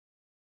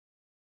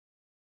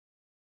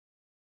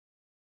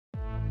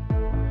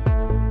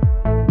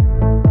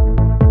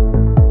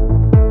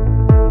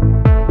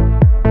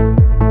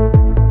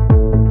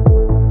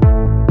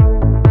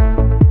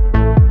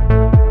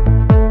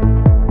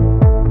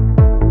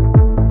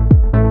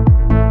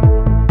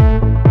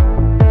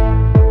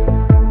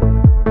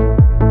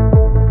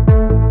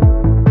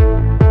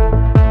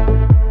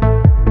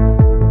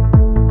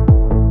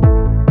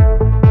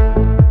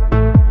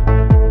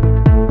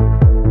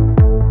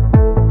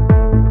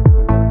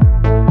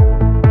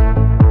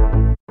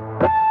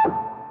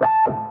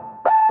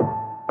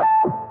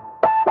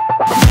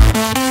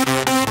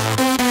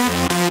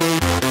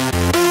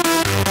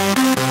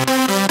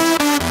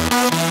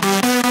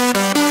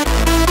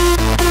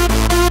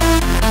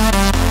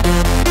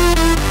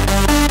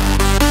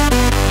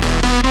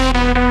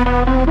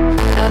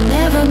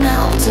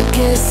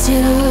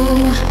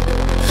you.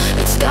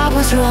 It's God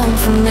was wrong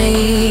for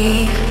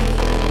me.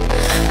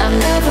 I'm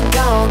never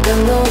gonna go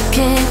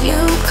looking.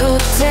 You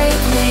could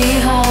take me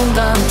home,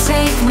 don't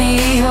take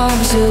me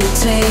home to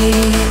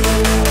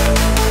take.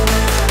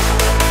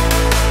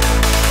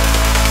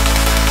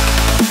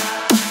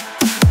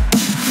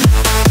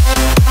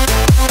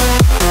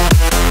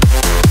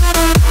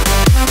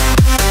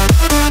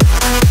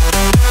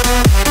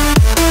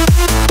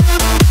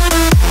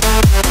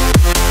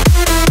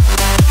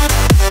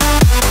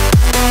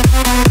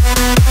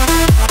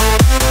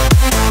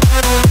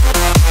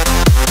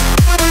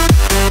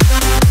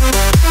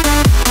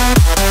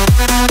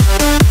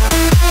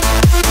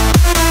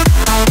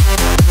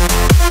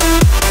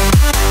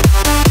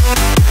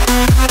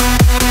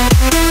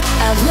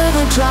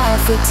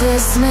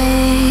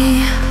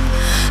 Dismay,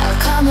 I've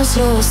come as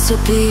yours to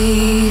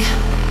be.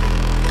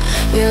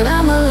 Yet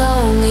I'm a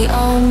lonely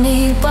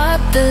only, but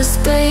this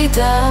babe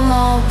down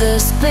on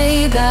this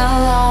babe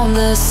down on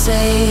the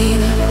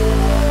same.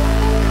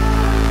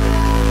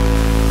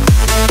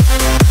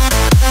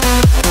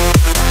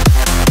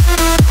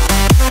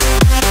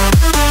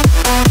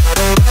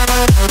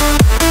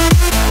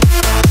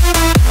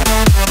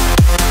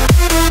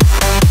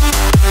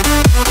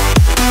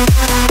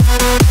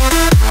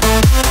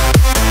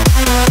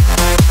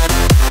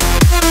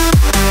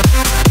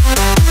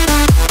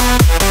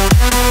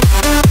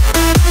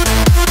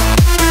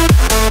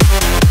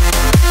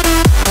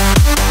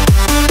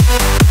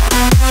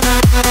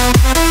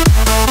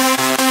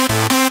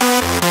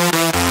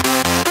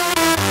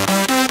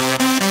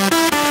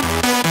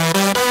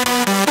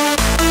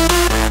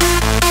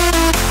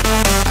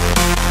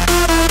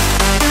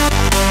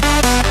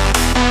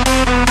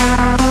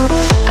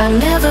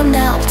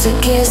 To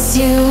kiss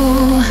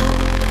you,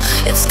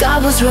 it's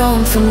God was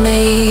wrong for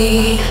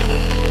me.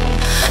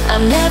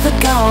 I'm never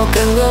gonna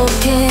go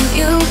looking.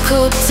 You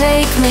could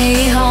take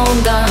me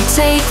home, don't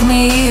take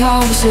me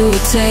home to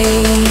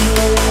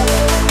take.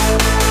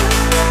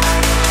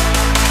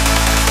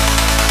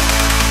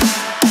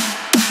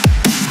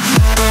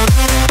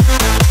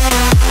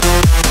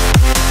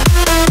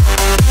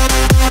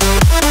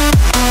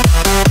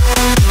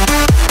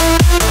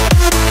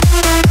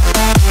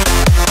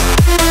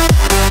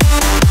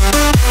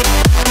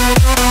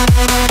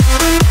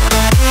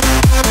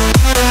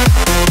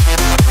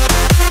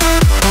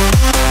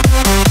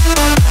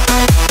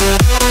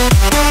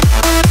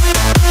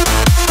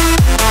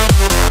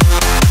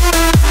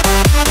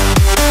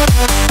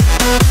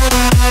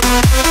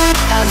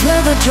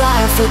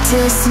 Drive for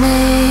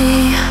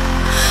Disney,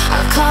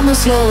 I've come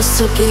as yours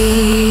to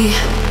be.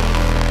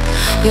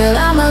 Yet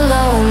I'm a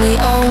lonely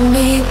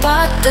only,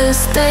 but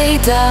this day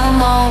down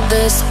on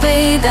this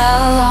bay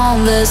down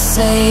on the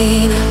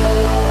same.